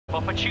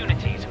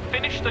Opportunities.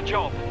 Finish the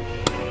job.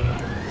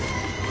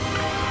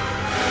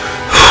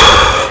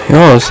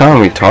 Yo, it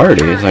sounds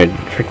retarded. It's like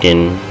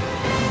freaking.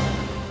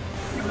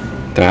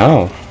 The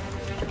hell?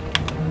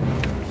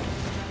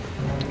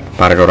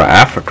 About to go to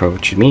Africa.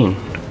 What you mean?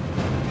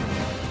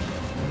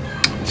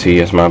 See,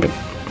 it's my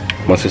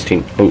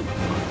 116. Oh.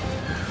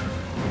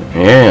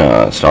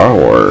 Yeah, Star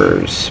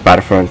Wars.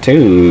 Battlefront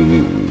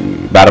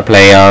 2. About to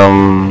play,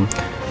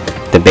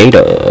 the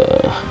beta.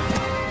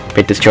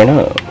 Beta's join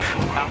up.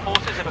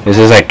 This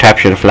is like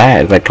capture the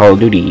flag, like Call of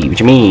Duty. What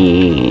you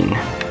mean?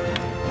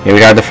 Yeah, we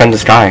gotta defend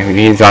this guy.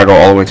 He's gotta go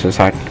all the way to the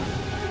side.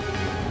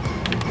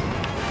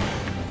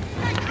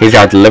 He's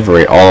gotta deliver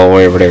it all the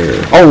way over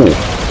there. Oh!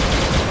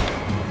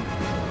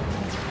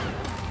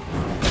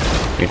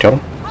 You tell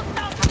him?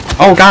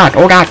 Oh god!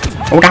 Oh god!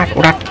 Oh god!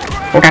 Oh god!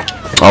 Oh god!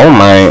 Oh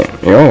my!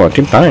 Yo, I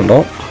keep dying,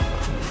 dog.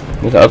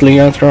 This ugly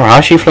ass girl.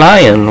 How's she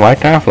flying? Why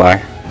can't I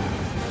fly?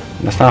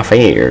 That's not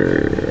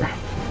fair.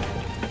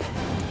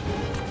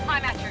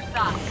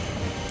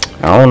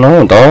 I don't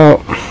know, dog.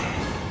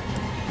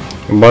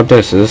 What about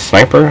this? Is this a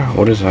sniper?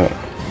 What is that?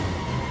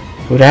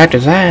 Who the heck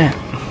is that?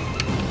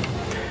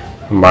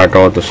 I'm about to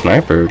go with the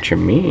sniper. What you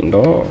mean,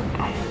 dog?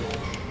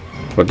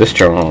 Put this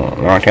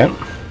Jawn. No, I can't.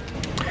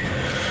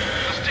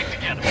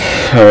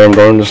 I'm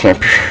going to the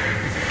sniper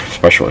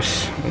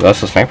specialist. That's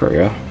the sniper,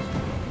 yeah.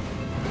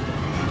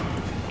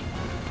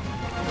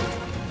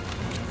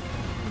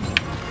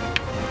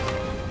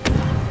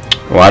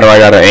 Why do I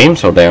gotta aim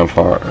so damn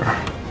far?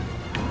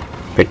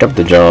 Picked up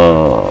the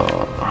Jawn.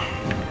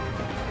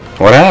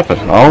 What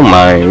happened? Oh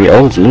my, we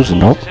always losing,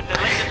 nope.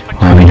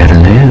 Why we gotta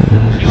lose?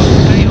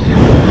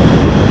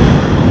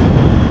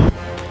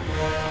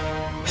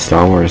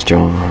 Star Wars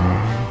Jawn.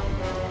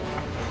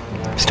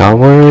 Star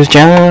Wars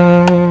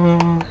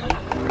Jawn.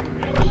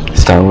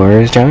 Star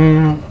Wars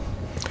Jawn.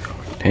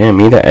 Damn,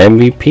 me the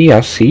MVP, I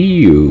see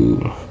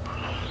you.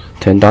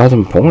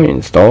 10,000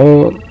 points,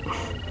 dog.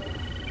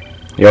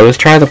 Yo, let's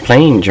try the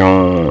plane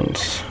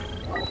Jawns.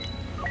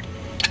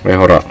 Wait,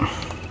 hold up.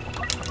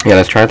 Yeah,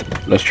 let's try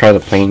the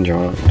plane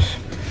Jawns.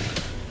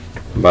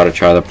 I'm about to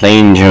try the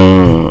plane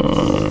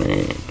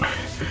Jawn.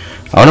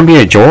 I wanna be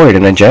a droid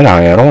and a Jedi.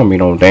 I don't wanna be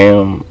no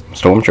damn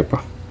stormtrooper.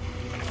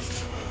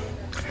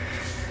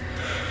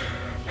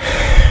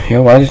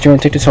 Yo, why does Jawn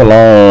take this so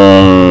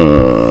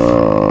long?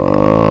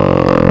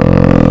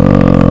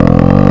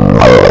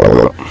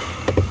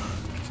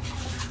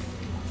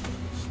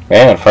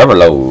 Man, forever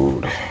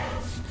load.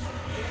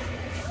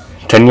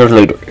 10 years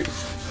later.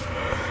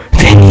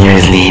 10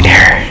 years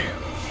later.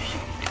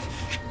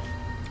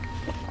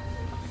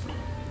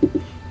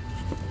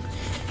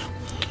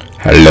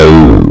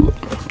 Hello.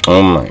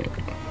 Oh my.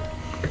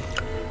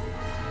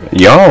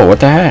 Yo, what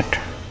the heck?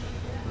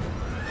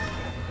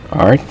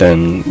 Alright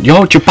then.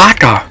 Yo,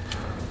 Chewbacca!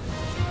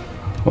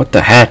 What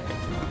the heck?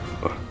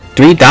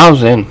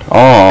 3,000.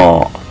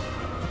 Oh.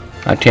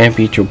 I can't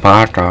beat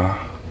Chewbacca.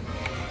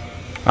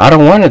 I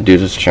don't want to do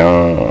this,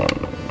 Jawn.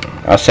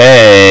 I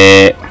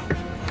said,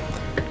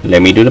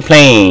 let me do the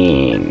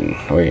plane.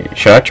 Wait,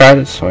 should I try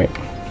this? Wait.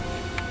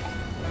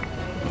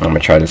 I'm gonna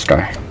try this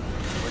guy.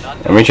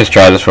 Let me just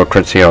try this real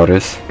quick, see how it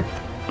is.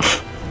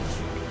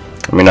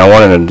 I mean, I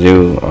wanted to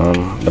do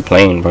the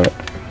plane, but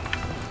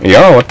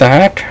yo, what the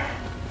heck?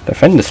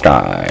 Defend this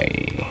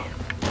guy.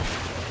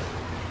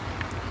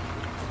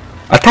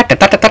 Attack!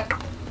 Attack! Attack!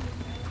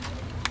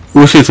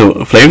 What's this? A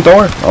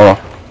flamethrower? Oh.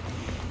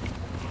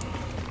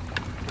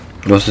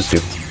 What's this do?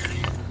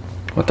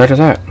 What the heck is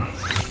that?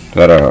 Is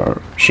that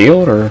a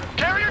shield or?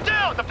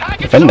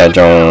 Defend that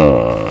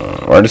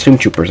Jawn. Where are the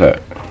stormtroopers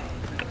at?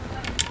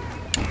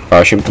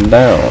 I'll shoot them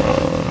down.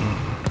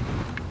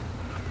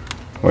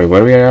 Wait,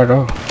 where do we gotta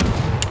go?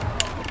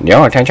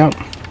 Yo, I can't jump.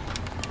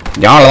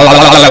 Yo, how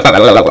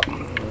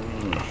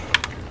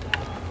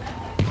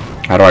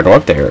do I go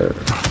up there?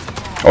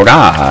 Oh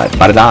god,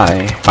 about to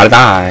die. About to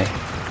die.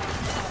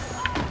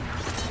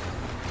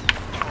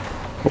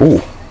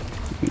 Ooh.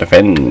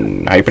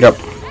 Defend. How you pick it up?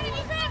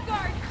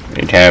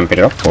 You can pick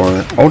it up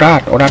or... Oh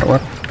god, oh god, oh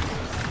god.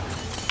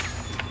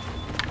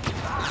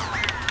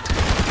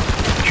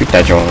 Shoot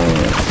that Jawn.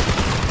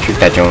 Shoot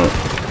that Jawn.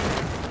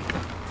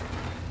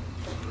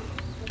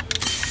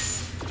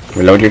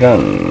 Reload your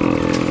gun.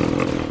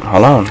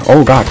 Hold on.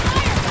 Oh god.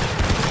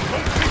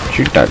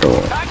 Shoot that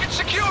door.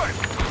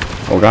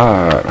 Oh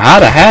god. How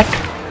the heck?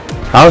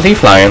 How is he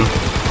flying?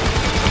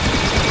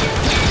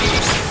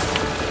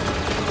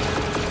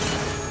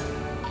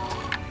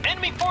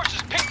 Enemy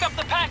forces picked up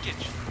the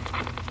package.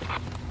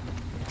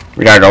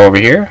 We gotta go over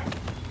here.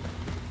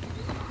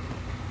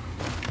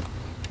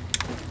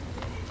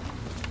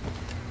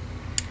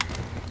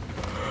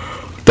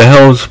 What the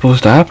hell is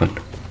supposed to happen?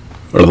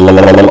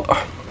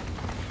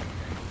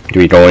 Do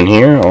we go in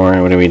here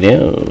or what do we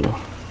do?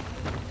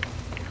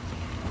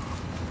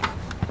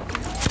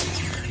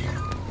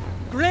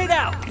 Grenade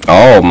out.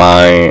 Oh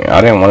my,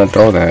 I didn't want to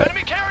throw that.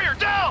 Enemy carrier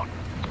down.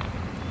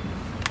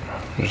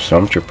 There's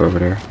some trooper over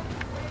there.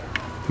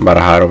 I'm about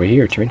to hide over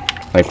here, Jimmy.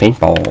 Like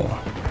paintball.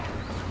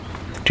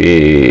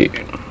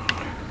 Dude.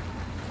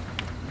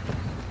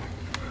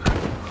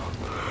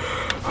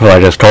 Well, I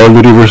just Call of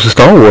Duty versus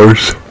Star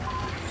Wars.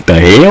 The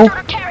hell?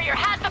 Carrier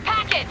has the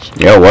package.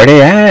 Yo, where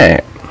they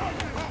at?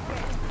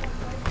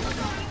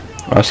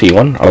 I see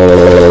one.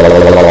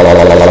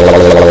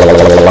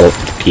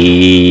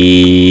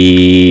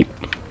 Keep.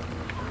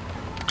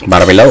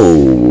 Bada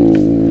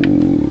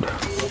reload.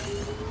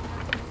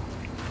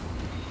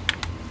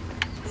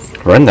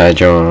 Run that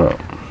jump.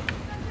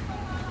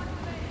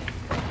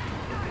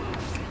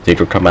 They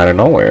could come out of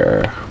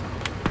nowhere.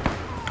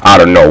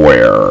 Out of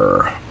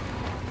nowhere.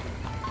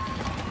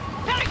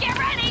 Better get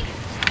ready.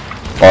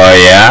 Oh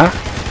yeah?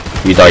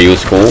 You thought you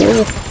was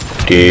cool?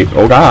 Dude,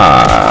 oh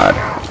god.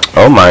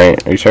 Oh my,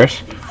 are you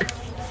serious?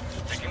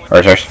 Are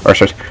you serious? Are you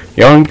serious?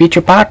 You don't beat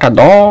your pata,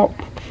 dog.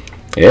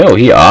 Ew,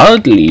 he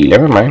ugly.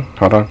 Never mind.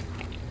 Hold on.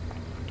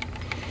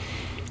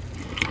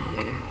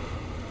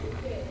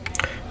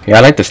 Yeah,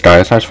 I like this guy.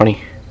 This guy's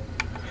funny.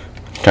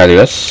 Can I do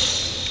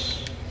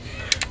this?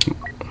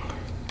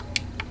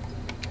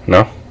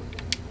 No?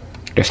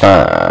 It's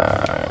not.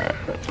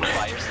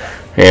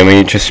 Yeah, let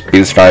me just be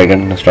this guy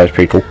again. This guy's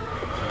pretty cool.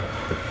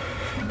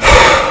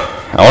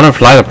 I want to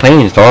fly the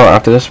planes though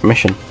after this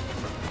mission.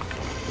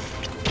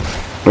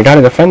 We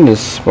gotta defend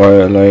this,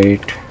 but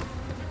like,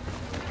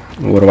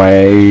 what do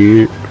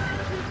I?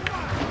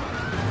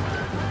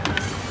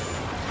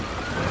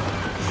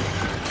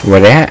 Where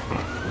they at?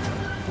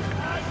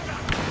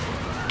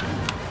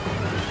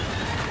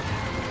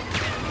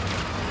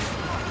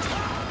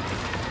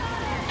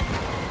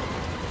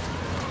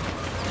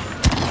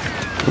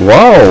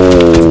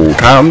 Whoa!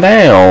 Calm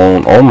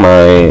down! Oh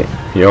my,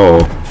 yo,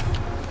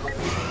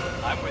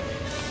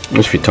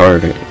 this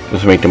retarded.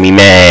 This is making me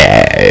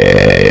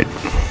mad.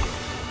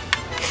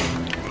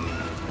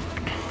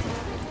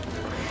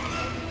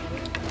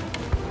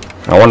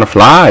 I wanna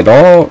fly,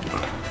 dog.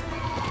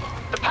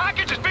 The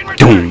package has been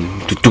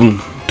returned.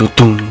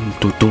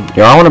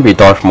 Yo, I wanna be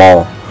Darth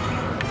Maul.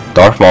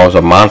 Darth Maul is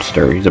a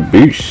monster. He's a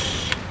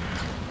beast.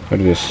 Look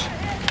at this.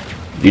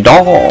 The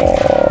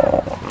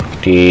dog.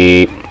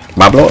 The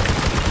Pablo.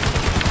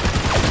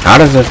 How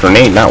does this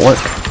grenade not work?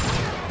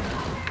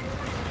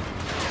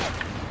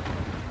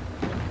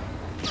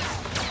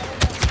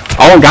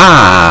 Oh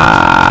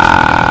god!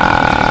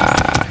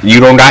 You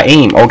don't got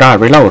aim. Oh god,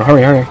 reload.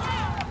 Hurry, hurry.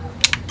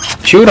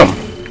 Shoot him.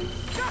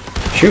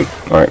 Shoot.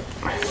 Alright.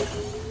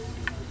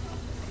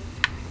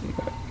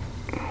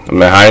 I'm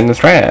gonna hide in the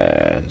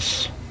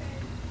trash.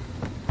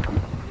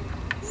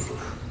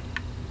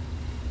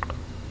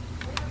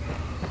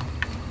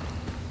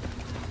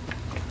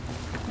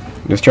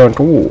 This Jawn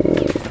cool.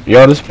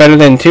 Yo, this is better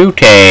than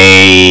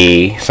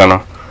 2K. Son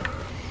of.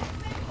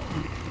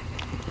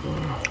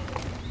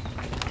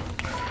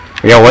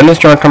 Yo, when does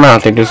Jawn come out? I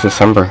think this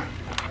December.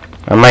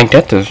 I might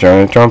get this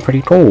Jawn. It's Jawn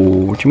pretty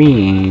cool. What you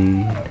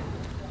mean?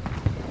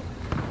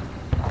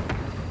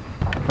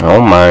 Oh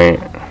my.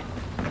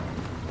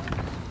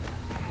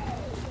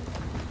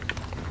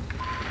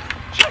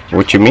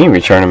 What you mean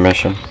return a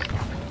mission?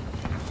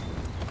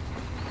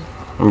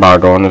 I'm about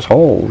to go in this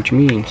hole. What you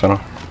mean, son?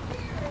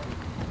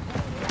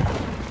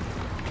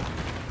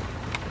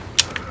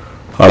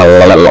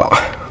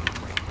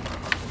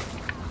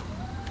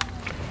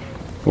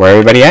 Where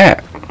everybody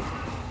at?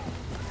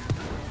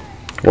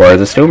 Where are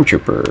the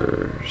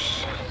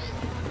stormtroopers?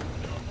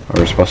 Are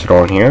we supposed to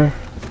go in here?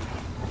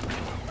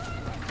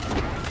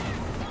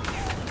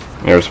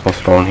 Yeah, we're supposed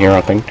to go in here,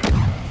 I think.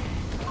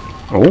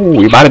 Oh,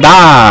 we about to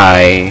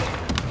die.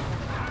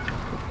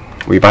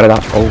 We about to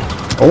die. Oh,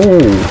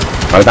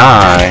 about to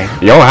die.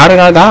 Yo, how did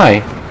I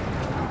die?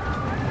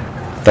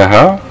 The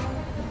hell?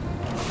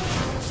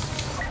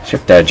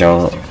 Shift that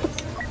jump.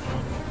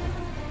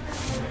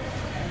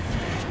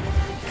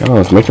 Yo,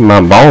 it's making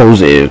my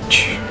balls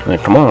itch.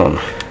 Like, come on.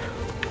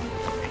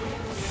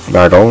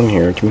 Gotta go in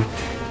here too.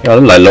 Yo,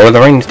 this is like Lord of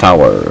the Rings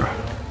tower.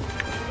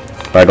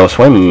 Gotta go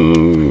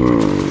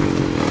swim.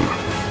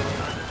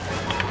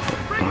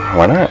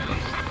 Why not?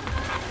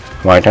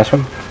 Why can't I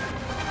swim?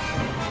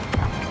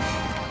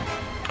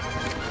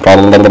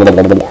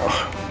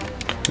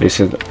 This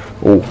is.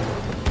 Oh.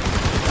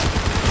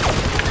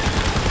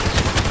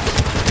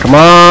 Come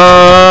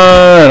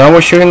on! I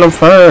was shooting them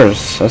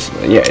first.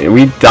 Yeah,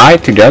 we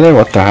died together.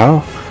 What the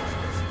hell?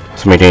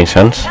 Doesn't make any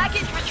sense.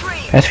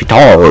 That's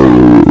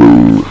retarded.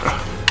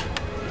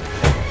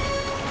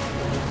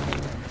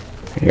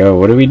 Yo,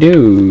 what do we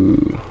do?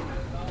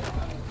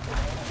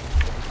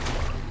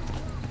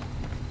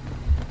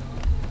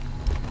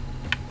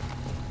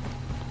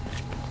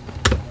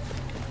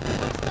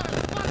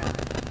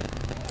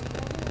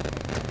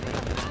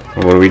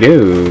 What do we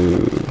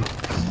do?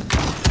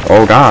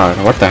 Oh god,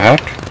 what the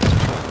heck?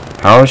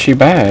 How is she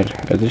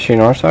bad? Isn't she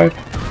on our side?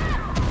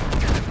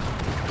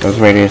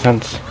 Doesn't make any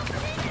sense.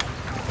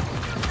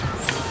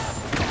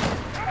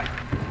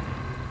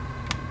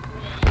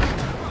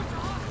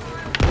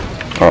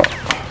 Oh.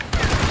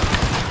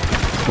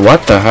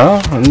 What the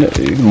hell?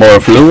 Boy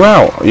flew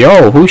out.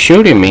 Yo, who's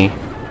shooting me?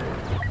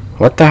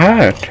 What the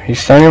heck? He's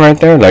standing right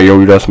there like, yo,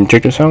 you got some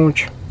chicken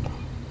sandwich?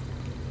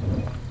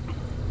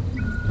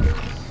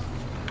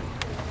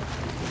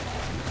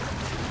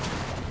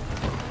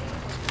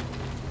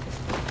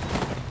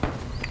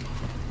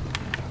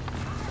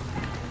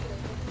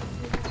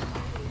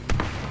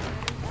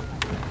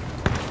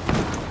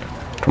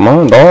 Come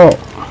on, dog.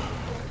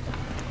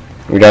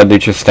 We gotta do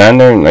just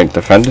stand there and like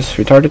defend this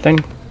retarded thing.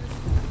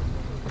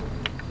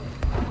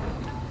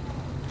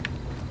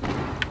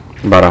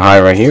 About a high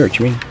right here, what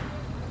you mean?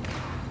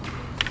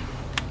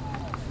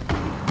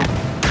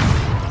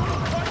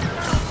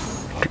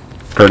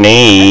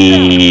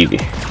 Grenade.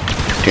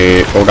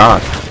 Dude, oh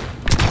god.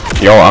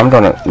 Yo, I'm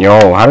gonna.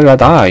 Yo, how did I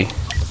die?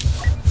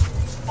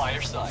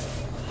 Fire side.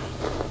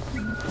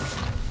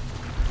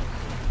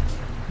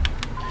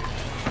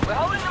 We're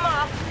holding them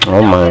off.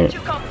 Oh my. Don't get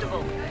too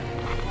comfortable.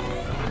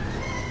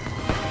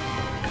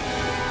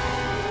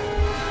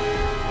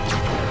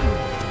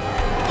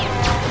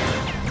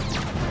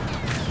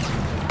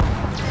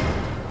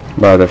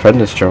 Bro, defend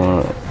this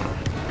Jawn.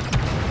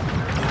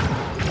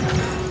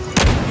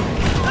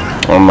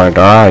 Oh my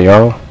god,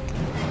 yo.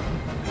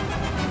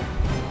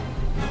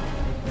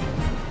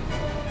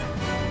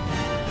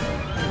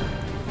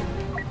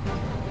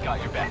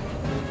 Got your back.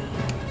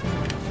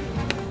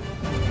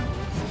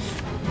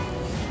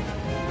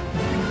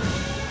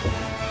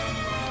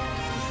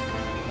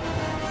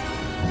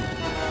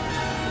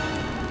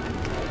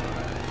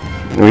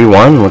 We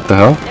won? What the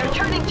hell? They're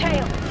turning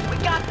tail. We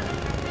got them.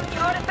 The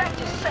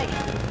artifact is safe.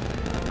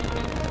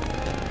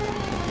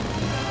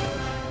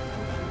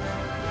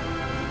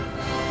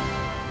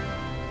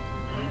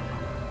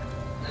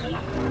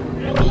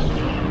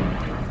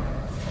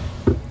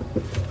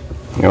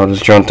 Yo,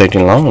 this Jawn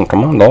taking long.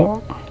 Come on,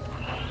 dog.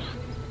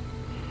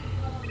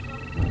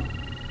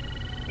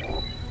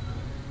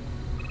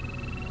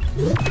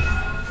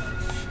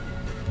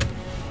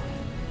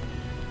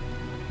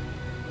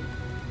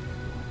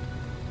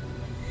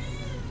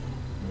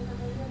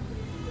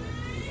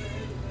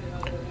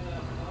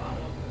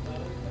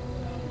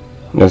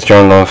 Does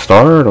Jawn lost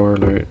start or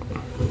like?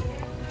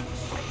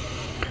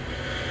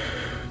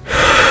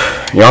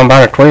 Yo, I'm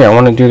about to quit. I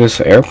want to do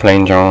this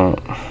airplane Jawn.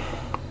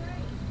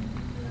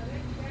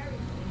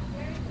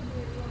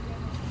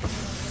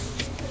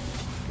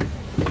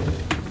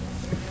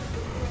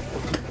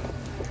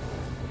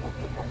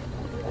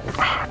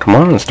 Come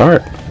on,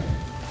 start.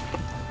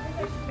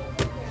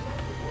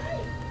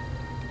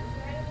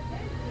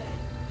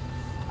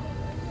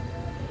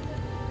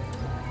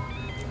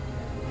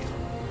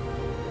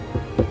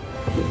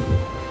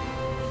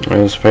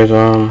 Let's phase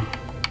on.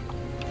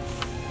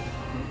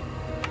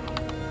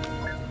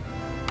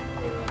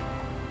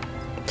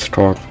 Let's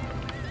talk.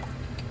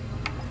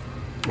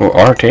 Oh,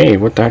 RTA,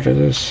 what the heck is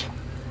this?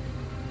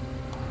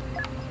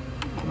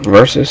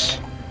 Versus?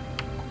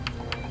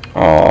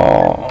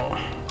 Oh.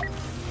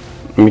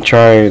 Let me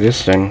try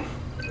this thing.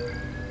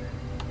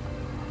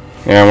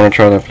 Yeah, I want to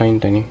try that plane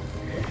thingy.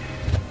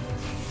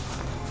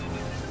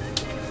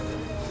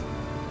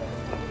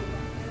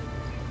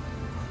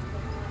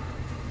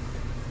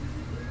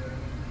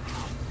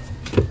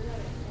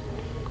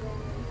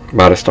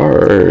 About to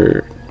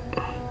start.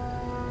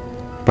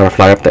 About to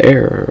fly up the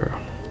air.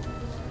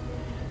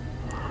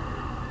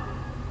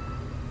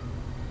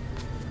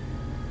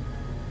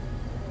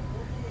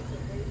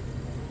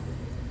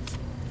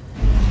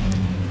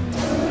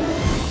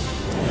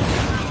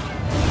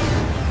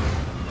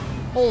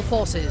 All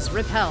forces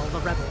repel the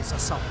rebels'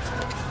 assault.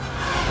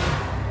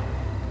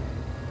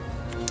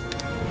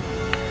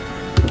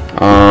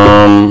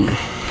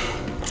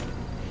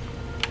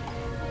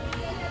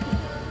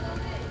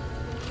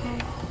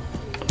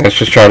 Let's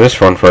just try this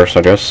one first,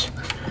 I guess.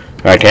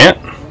 I can't?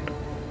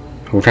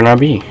 Who can I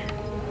be?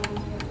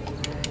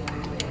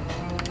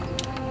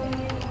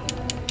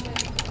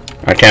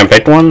 I can't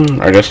pick one?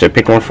 I guess they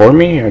pick one for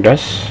me, I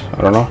guess?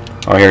 I don't know.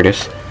 Oh, here it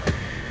is.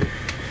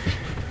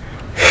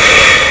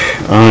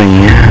 Oh,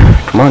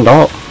 yeah. Come on,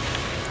 dog.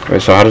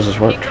 Wait, so how does this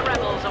work?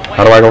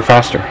 How do I go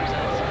faster?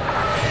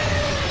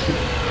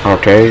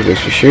 Okay, this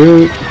is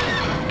shoot.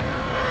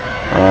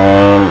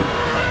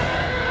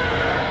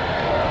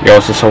 Yo,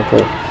 this is so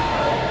cool.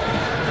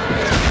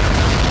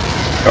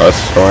 Oh,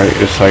 that's right.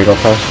 This is how you go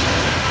fast.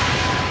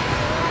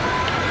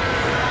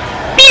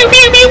 Pew,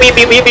 pew, pew,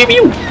 pew, pew, pew,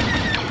 pew.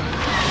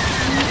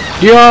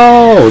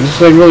 Yo, this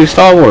is like really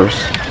Star Wars.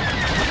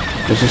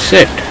 This is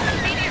sick.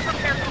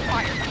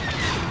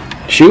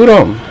 Shoot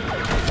him.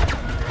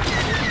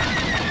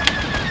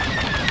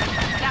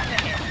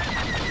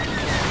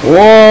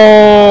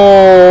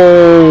 Whoa.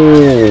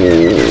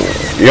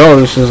 Yo,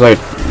 this is like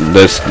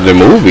the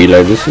movie.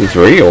 Like, this is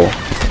real.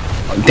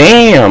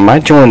 Damn, my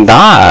Jawn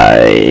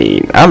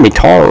died. I'm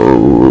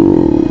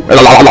retarded.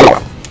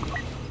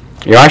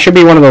 Yo, I should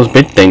be one of those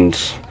big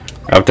things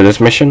after this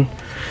mission.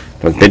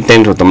 Those big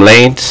things with them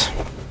blades.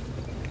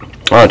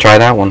 I'll try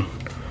that one.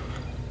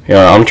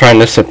 Yeah, I'm trying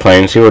this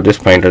plane. See what this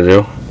plane can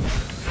do.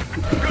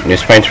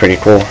 This plane's pretty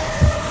cool.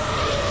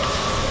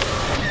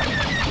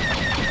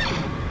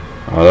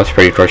 Oh, that's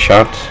pretty cool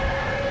shots.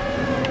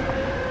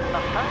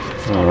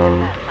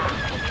 Oh.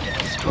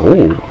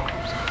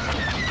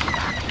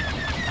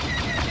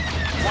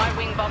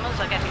 Y-wing bombers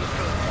are getting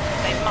through.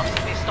 They must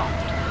be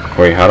stopped.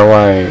 Wait, how do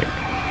I...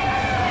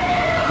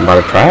 I'm about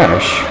to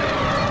crash.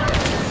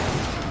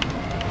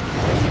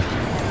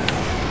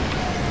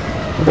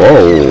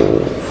 Whoa.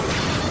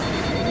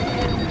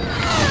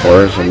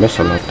 Or is it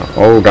missing nothing?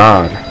 Oh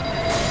god.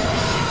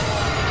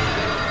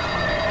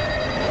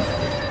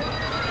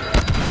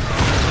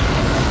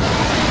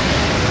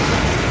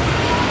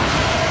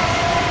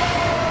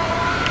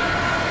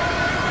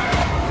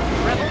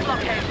 Rebel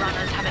blockade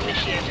runners have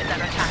initiated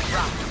their attack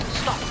run.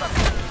 Stop them.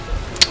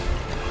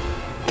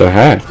 The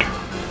heck?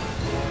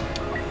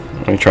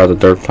 Let me try the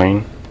third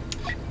plane.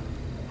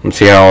 And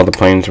see how all the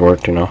planes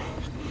work, you know.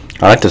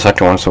 I like the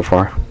second one so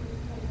far.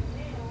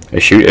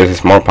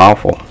 It's more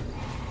powerful.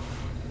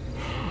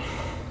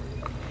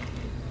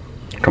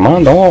 Come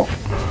on, dog.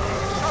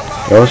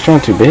 Yo, it's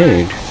not too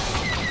big.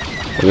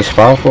 Is this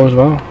powerful as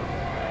well?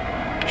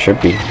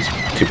 Should be. It's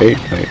too big.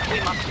 Like. We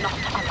must not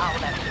allow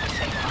them to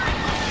escape.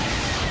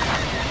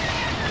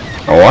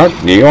 Oh, what?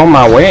 You on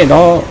my way,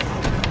 dog?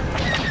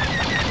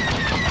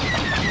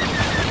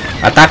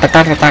 Attack,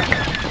 attack, attack.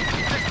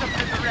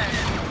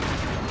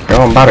 Yo,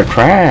 I'm about to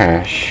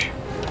crash.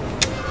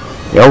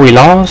 Yo, we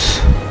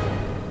lost?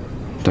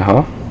 What the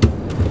hell?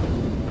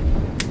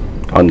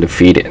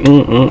 Undefeated.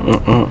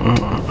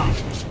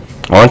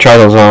 I want to try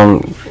those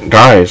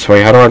guys.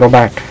 Wait, how do I go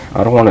back?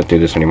 I don't want to do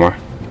this anymore.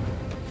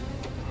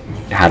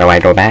 How do I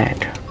go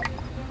back?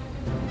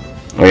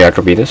 Oh yeah, I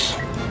could be this.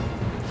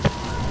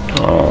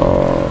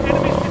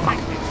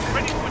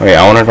 Wait,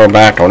 I want to go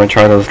back. I want to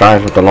try those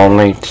guys with the long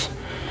legs.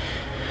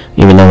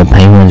 Even though the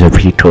penguins are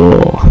pretty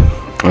cool.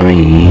 Oh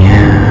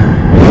yeah.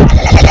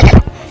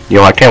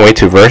 Yo, I can't wait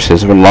to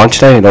versus when launch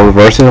day. The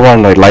versus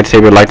one, like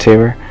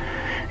lightsaber.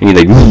 And you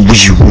like.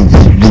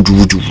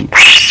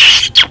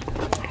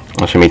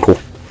 That's gonna be cool.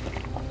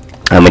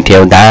 I'ma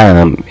kill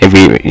them.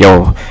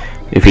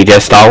 If he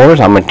does Star Wars,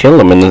 I'ma kill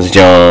him in this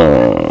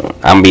Jawn.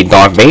 I'ma be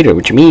Darth Vader.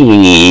 What you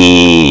mean?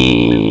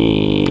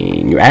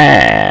 You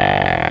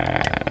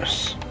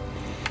ass.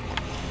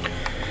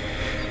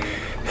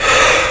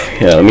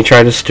 Yeah, let me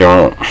try this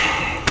Jawn.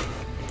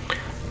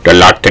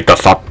 Galactic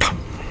Assault.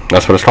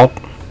 That's what it's called.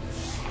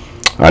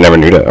 I never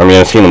knew that. I mean,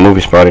 I've seen the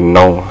movies, but I didn't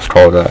know it's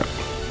called that.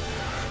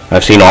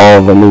 I've seen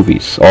all the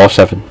movies, all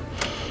 7.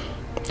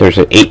 There's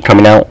an 8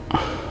 coming out.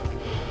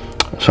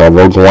 So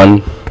Rogue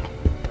One.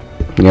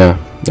 Yeah,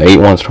 the 8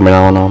 one's coming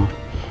out on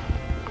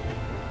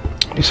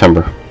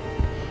December.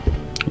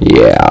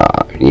 Yeah.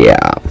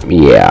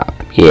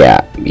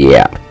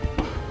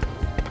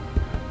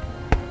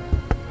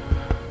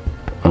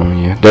 Oh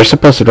yeah, they're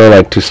supposed to go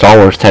like to Star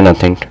Wars 10, I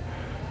think.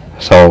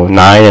 So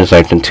 9 is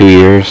like in 2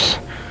 years,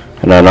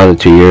 and another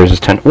 2 years is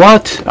 10.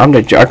 What? I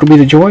could be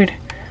the droid?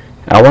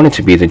 I wanted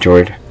to be the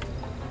droid.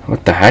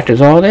 What the heck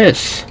is all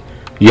this?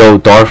 Yo,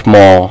 Darth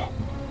Maul.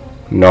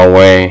 No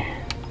way.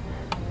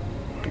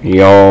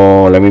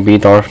 Yo, let me be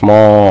Darth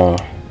Maul.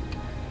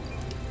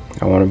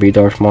 I want to be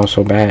Darth Maul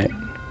so bad.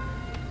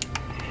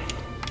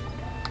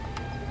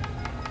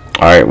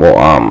 Alright, well,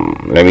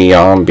 let me,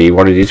 be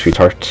one of these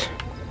retards.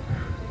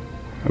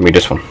 Let me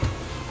this one.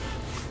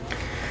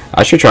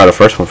 I should try the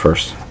first one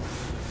first.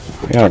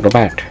 Yeah, go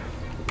back.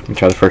 Let me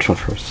try the first one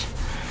first.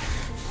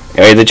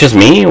 Is it just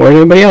me? Where's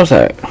everybody else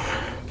at?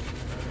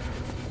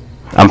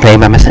 I'm playing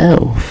by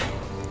myself.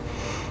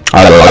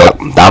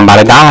 I'm about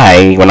to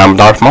die when I'm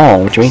Darth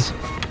Maul. What you mean?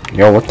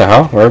 Yo, what the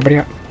hell? Where everybody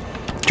at?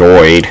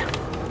 Droid.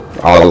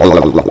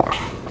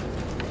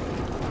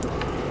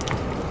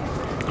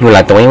 You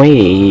like the way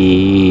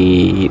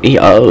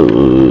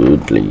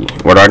ugly.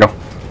 Where do I go?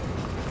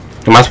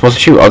 Am I supposed to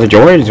shoot other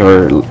droids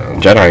or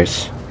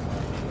Jedis?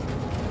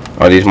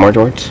 Are these more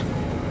droids?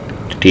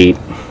 Deep.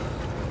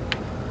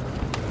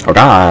 Oh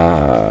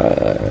god.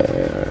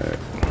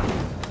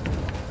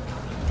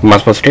 Who am I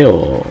supposed to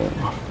kill?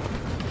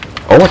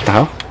 Oh, what the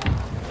hell?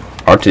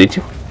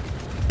 R2D2?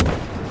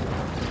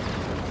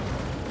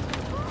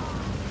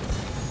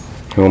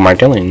 Who am I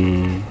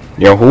killing?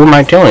 Yo, who am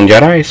I killing?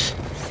 Jedis?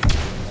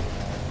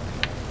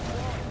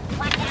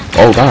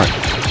 Oh god.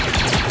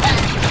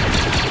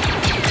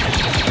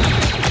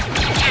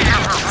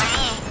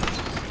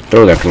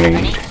 Throw that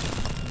grenade.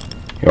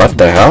 What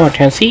the hell? I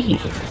can't see.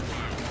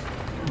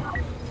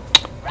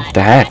 What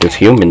the heck? It's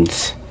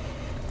humans.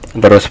 I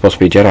thought it was supposed to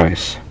be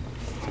Jedis.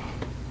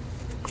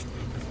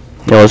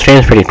 Yo, this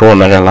game's pretty cool, I'm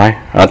not gonna lie.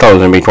 I thought it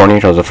was gonna be corny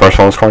because the first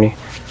one was corny.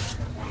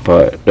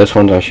 But this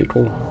one's actually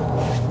cool.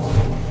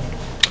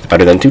 It's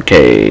better than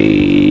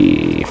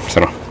 2K.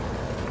 So no.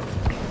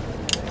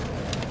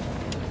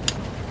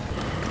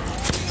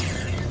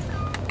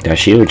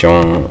 That's you,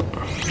 Jawn.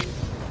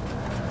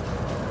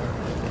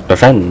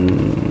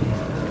 Defend.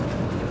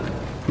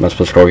 Am I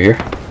supposed to go over here?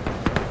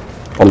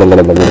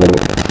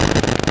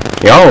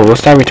 Yo,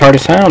 what's that retarded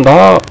sound,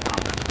 dog?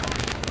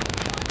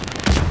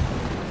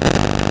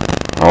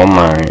 Oh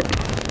my.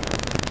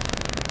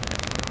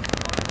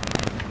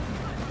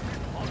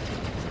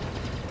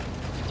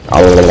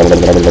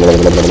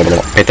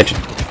 Pay attention.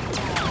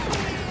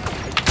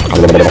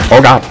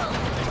 Oh god.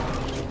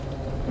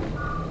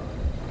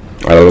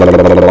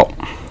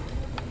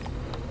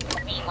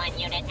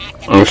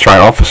 Let's try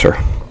officer.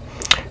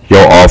 Yo,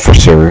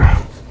 officer.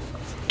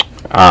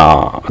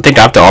 I think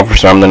after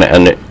officer I'm gonna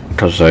end it,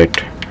 cause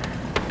like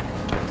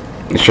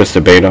It's just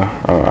a beta.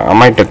 I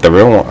might get the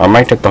real one. I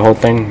might get the whole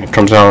thing. It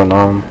comes out in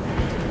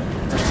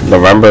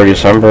November,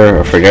 December.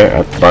 I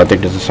forget. But I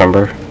think it's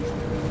December.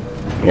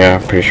 Yeah,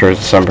 pretty sure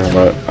it's December.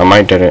 But I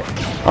might get it.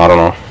 I don't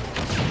know.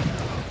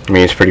 I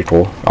mean, it's pretty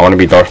cool. I want to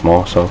be Darth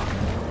Maul, so.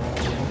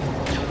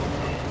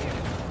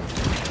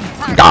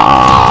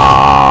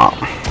 Da.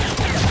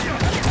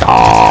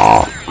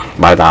 Da.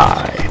 Bye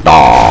bye.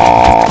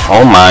 Da.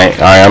 Oh my.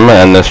 Alright, I'm gonna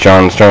end this,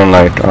 John. It's during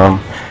like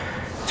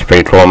it's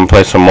pretty cool. I'm gonna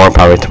play some more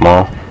probably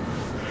tomorrow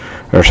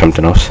or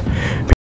something else.